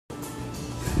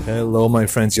Hello my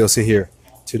friends, Yossi here.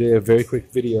 Today a very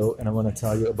quick video and I want to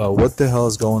tell you about what the hell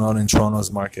is going on in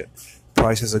Toronto's market.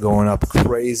 Prices are going up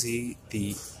crazy.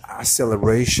 The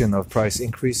acceleration of price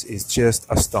increase is just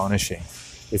astonishing.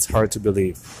 It's hard to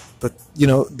believe. But you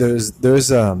know,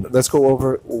 let's go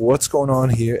over what's going on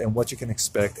here and what you can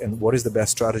expect and what is the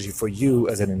best strategy for you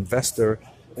as an investor,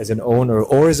 as an owner,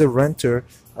 or as a renter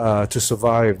to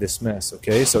survive this mess.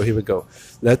 Okay, so here we go.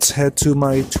 Let's head to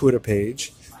my Twitter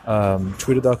page.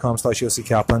 Twitter.com/Yossi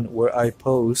Kaplan, where I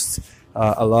post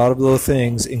a lot of little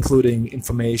things, including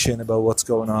information about what's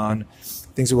going on,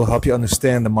 things that will help you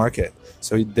understand the market.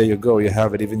 So there you go, you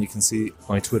have it. Even you can see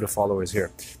my Twitter followers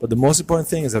here. But the most important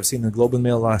thing is I've seen in the Globe and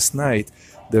Mail last night,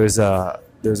 there's a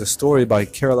story by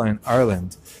Caroline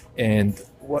Ireland, and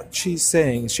what she's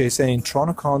saying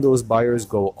Toronto condos buyers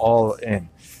go all in.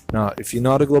 Now, if you're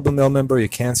not a Globe and Mail member, you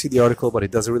can't see the article, but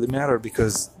it doesn't really matter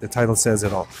because the title says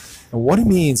it all. And what it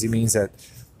means that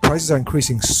prices are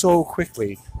increasing so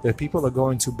quickly that people are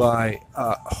going to buy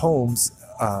homes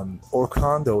or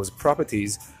condos,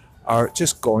 properties, are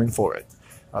just going for it.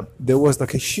 There was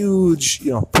like a huge,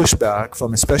 pushback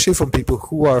especially from people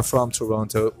who are from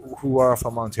Toronto, who are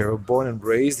from Ontario, born and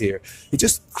raised here. It's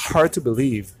just hard to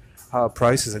believe how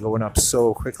prices are going up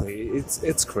so quickly.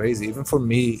 It's crazy. Even for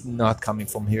me, not coming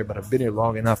from here, but I've been here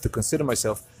long enough to consider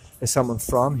myself as someone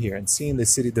from here, and seeing the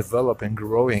city develop and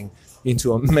growing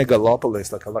into a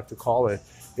megalopolis, like I like to call it,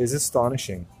 is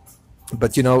astonishing.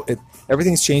 But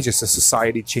everything's changes. The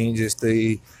society changes,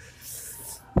 the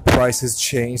prices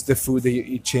change, the food that you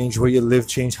eat change, where you live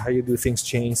change, how you do things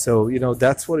change. So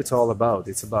that's what it's all about.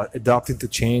 It's about adapting to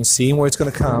change, seeing where it's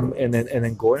going to come, and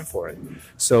then going for it.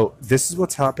 So this is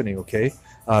what's happening. Okay,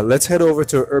 let's head over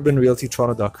to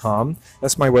urbanrealtytoronto.com.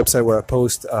 That's my website where I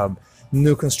post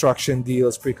new construction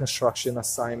deals, pre-construction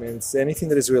assignments, anything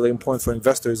that is really important for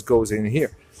investors goes in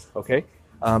here. Okay,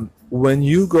 when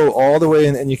you go all the way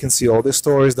in, and you can see all the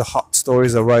stories, the hot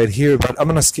stories are right here, but I'm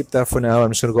gonna skip that for now.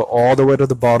 I'm just gonna go all the way to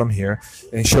the bottom here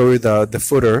and show you the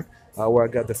footer, where I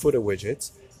got the footer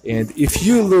widgets. And if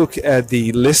you look at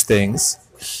the listings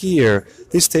here,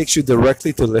 this takes you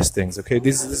directly to listings. Okay,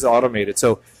 this is automated.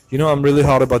 So I'm really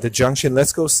hot about the junction.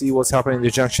 Let's go see what's happening in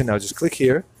the junction now. Just click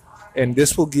here, and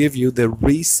this will give you the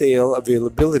resale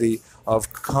availability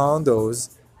of condos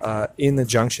in the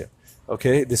junction.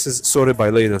 Okay, this is sorted by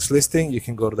latest listing. You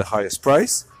can go to the highest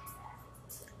price,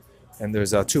 and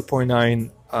there's a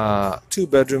 2.9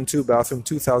 2-bedroom, 2-bathroom,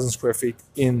 2,000 square feet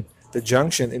in the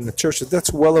junction in the church.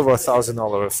 That's well over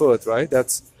 $1,000 a foot, right?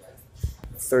 That's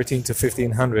 1,300 to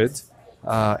 1,500,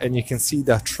 and you can see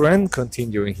that trend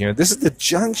continuing here. This is the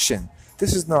junction.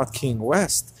 This is not King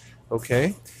West.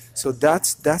 Okay. So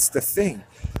that's the thing.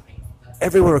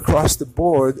 Everywhere across the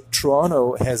board,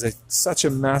 Toronto has such a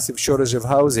massive shortage of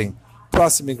housing,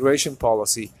 plus immigration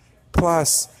policy,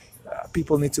 plus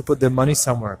people need to put their money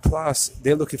somewhere, plus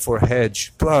they're looking for a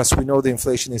hedge, plus we know the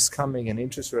inflation is coming and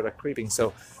interest rates are creeping.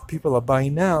 So people are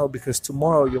buying now because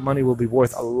tomorrow your money will be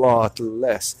worth a lot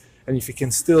less. And if you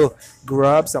can still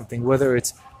grab something, whether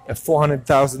it's a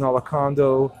 $400,000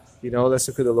 condo, let's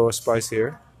look at the lowest price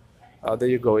here. There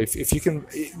you go. If you can,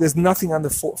 there's nothing under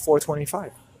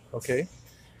 425. Okay,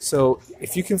 so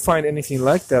if you can find anything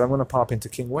like that, I'm going to pop into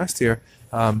King West here.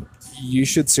 You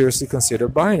should seriously consider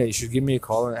buying it. You should give me a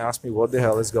call and ask me what the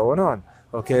hell is going on.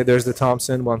 Okay, there's the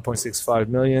Thompson, 1.65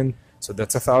 million. So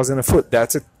that's $1,000 a foot.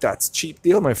 That's cheap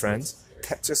deal, my friends.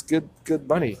 That's just good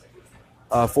money.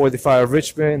 45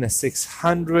 Richmond, a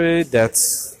 600.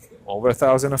 That's over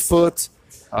 $1,000 a foot.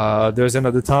 There's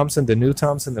another Thompson, the new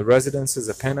Thompson, the residences,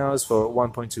 a penthouse for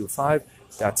 1.25.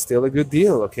 That's still a good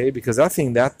deal, okay? Because I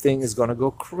think that thing is going to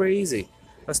go crazy.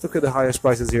 Let's look at the highest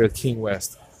prices here at King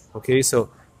West. Okay, so,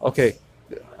 I'm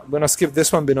going to skip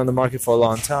this one. Been on the market for a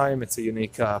long time. It's a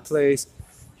unique place.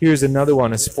 Here's another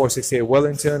one. It's 468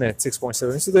 Wellington at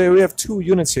 6.7. So there we have two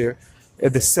units here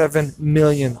at the 7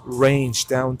 million range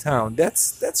downtown.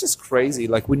 That's just crazy.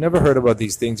 Like, we never heard about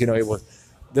these things. It was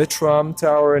the Trump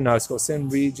Tower, and now it's called St.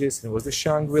 Regis, and it was the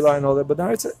Shangri-La and all that, but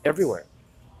now it's everywhere.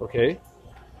 Okay,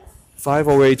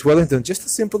 508 Wellington, just a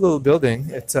simple little building.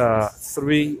 It's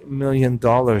 $3 million.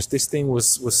 This thing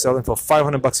was selling for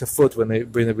 $500 a foot when they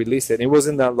released it, and it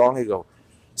wasn't that long ago.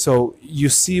 So you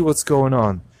see what's going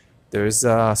on. There's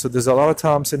a lot of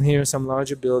Thompson here, some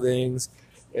larger buildings,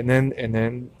 and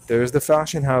then there's the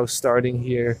fashion house starting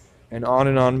here, and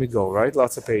on we go. Right,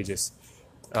 lots of pages.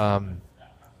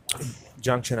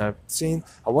 Junction I've seen.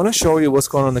 I want to show you what's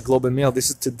going on in the Globe and Mail.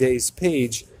 This is today's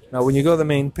page. Now, when you go to the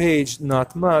main page,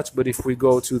 not much, but if we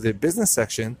go to the business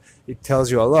section, it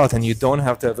tells you a lot, and you don't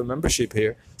have to have a membership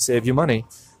here. Save you money.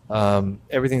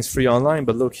 Everything's free online,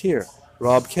 but look here.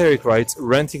 Rob Carrick writes,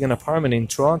 renting an apartment in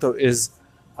Toronto is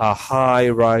a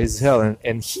high-rise hell.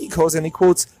 And he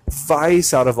quotes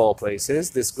Vice out of all places.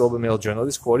 This Global Mail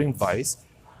journalist quoting Vice,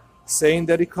 saying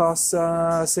that it costs,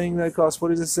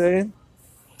 what is it saying?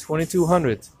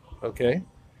 $2,200, okay?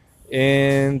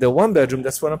 And the one bedroom,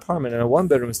 that's one apartment, and a one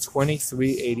bedroom is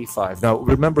 $2,385. Now,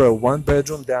 remember, a one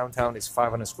bedroom downtown is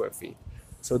 500 square feet.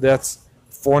 So that's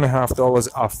 $4.50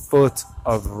 a foot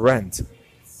of rent.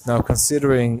 Now,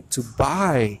 considering to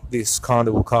buy this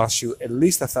condo will cost you at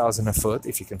least $1,000 a foot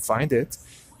if you can find it,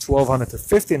 $1,200 to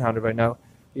 $1,500 right now.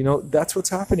 You know, that's what's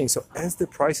happening. So as the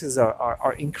prices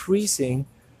are increasing,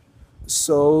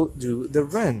 so do the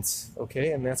rents,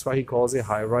 okay? And that's why he calls it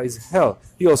high-rise hell.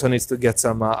 He also needs to get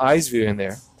some eyes view in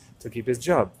there to keep his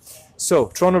job.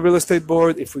 So Toronto Real Estate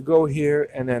Board, if we go here,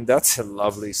 and then that's a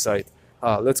lovely site.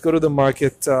 Let's go to the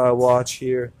Market Watch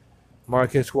here.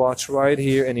 Market Watch right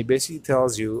here, and he basically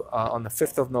tells you on the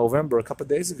 5th of November, a couple of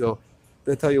days ago,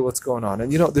 they tell you what's going on.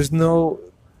 And you know, there's no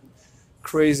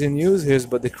crazy news here,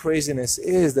 but the craziness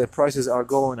is that prices are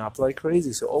going up like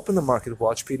crazy. So open the Market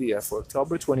Watch PDF for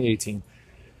October 2018,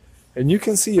 and you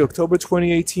can see October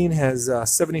 2018 has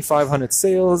 7,500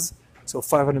 sales, so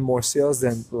 500 more sales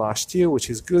than last year, which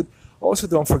is good. Also,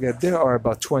 don't forget there are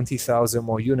about 20,000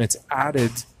 more units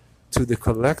added to the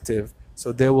collective,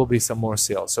 so there will be some more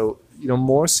sales. So, you know,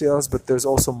 more sales, but there's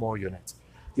also more units.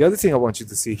 The other thing I want you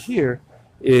to see here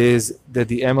is that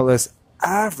the MLS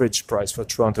average price for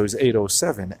Toronto is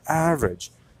 $807,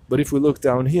 average. But if we look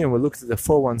down here and we look at the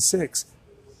 416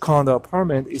 condo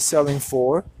apartment, is selling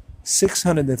for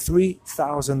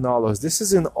 $603,000. This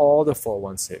is in all the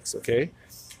 416, okay?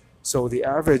 So the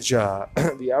average,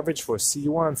 the average for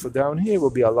C1 for down here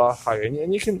will be a lot higher.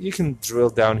 And you can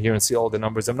drill down here and see all the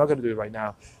numbers. I'm not going to do it right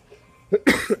now.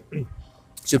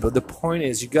 But the point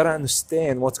is, you got to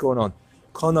understand what's going on.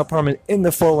 Condo apartment in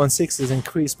the 416 is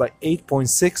increased by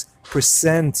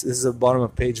 8.6%. This is the bottom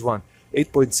of page 1.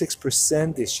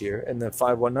 8.6% this year, and the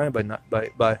 519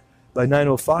 by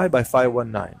 905 by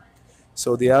 519.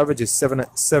 So the average is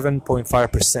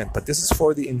 7.5%. But this is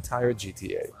for the entire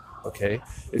GTA. Okay.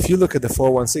 If you look at the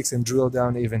 416 and drill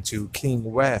down even to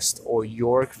King West or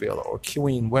Yorkville or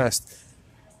Queen West,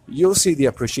 you'll see the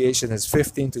appreciation is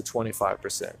 15 to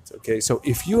 25%. Okay, so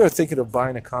if you are thinking of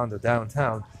buying a condo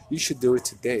downtown, you should do it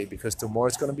today, because tomorrow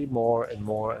it's going to be more and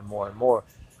more and more and more.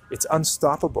 It's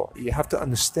unstoppable. You have to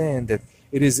understand that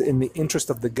it is in the interest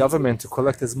of the government to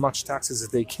collect as much taxes as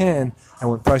they can, and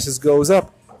when prices goes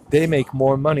up, they make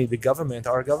more money. The government,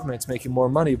 our government's making more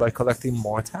money by collecting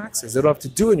more taxes. They don't have to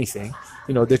do anything.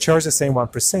 You know, they charge the same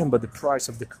 1%, but the price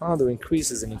of the condo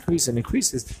increases and increases and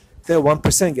increases. That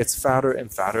 1% gets fatter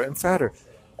and fatter and fatter.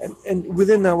 And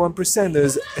within that 1%,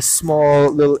 there's a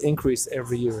small little increase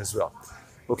every year as well.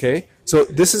 Okay, so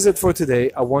this is it for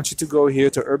today. I want you to go here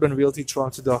to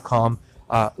urbanrealtytoronto.com,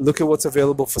 look at what's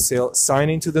available for sale, sign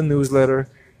into the newsletter.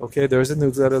 Okay, there's a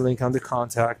newsletter link on the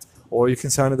contact, or you can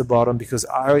sign at the bottom, because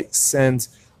I send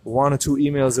 1 or 2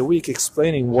 emails a week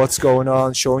explaining what's going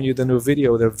on, showing you the new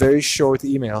video. They're very short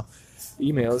emails,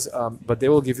 but they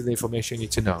will give you the information you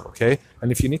need to know, okay?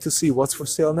 And if you need to see what's for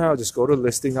sale now, just go to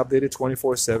listing updated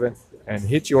 24/7 and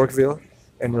hit Yorkville,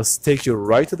 and it'll take you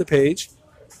right to the page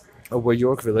of where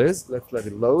Yorkville is. Let's let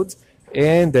it load,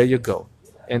 and there you go.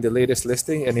 And the latest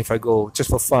listing. And if I go just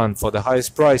for fun for the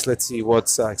highest price, let's see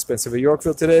what's expensive at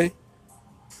Yorkville today.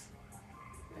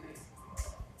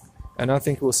 And I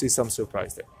think we'll see some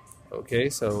surprise there. Okay,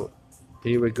 so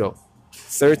here we go.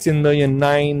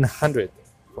 $13,900,000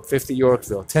 for 50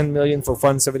 Yorkville, $10 million for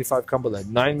 175 Cumberland,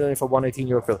 $9 million for 118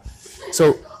 Yorkville.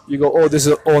 So you go, oh, this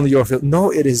is only Yorkville. No,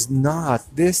 it is not.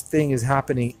 This thing is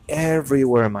happening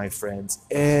everywhere, my friends,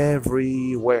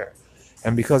 everywhere.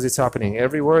 And because it's happening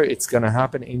everywhere, it's going to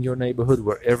happen in your neighborhood,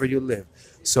 wherever you live.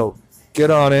 So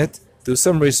get on it, do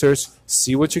some research,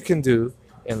 see what you can do,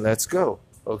 and let's go.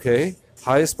 Okay?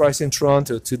 Highest price in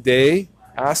Toronto today,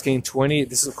 asking 20,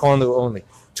 this is a condo only,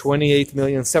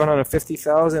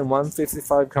 $28,750,000,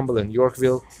 155 Cumberland,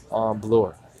 Yorkville on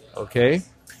Bloor. Okay?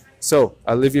 So,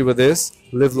 I'll leave you with this.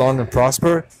 Live long and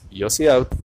prosper. Yossi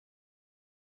out.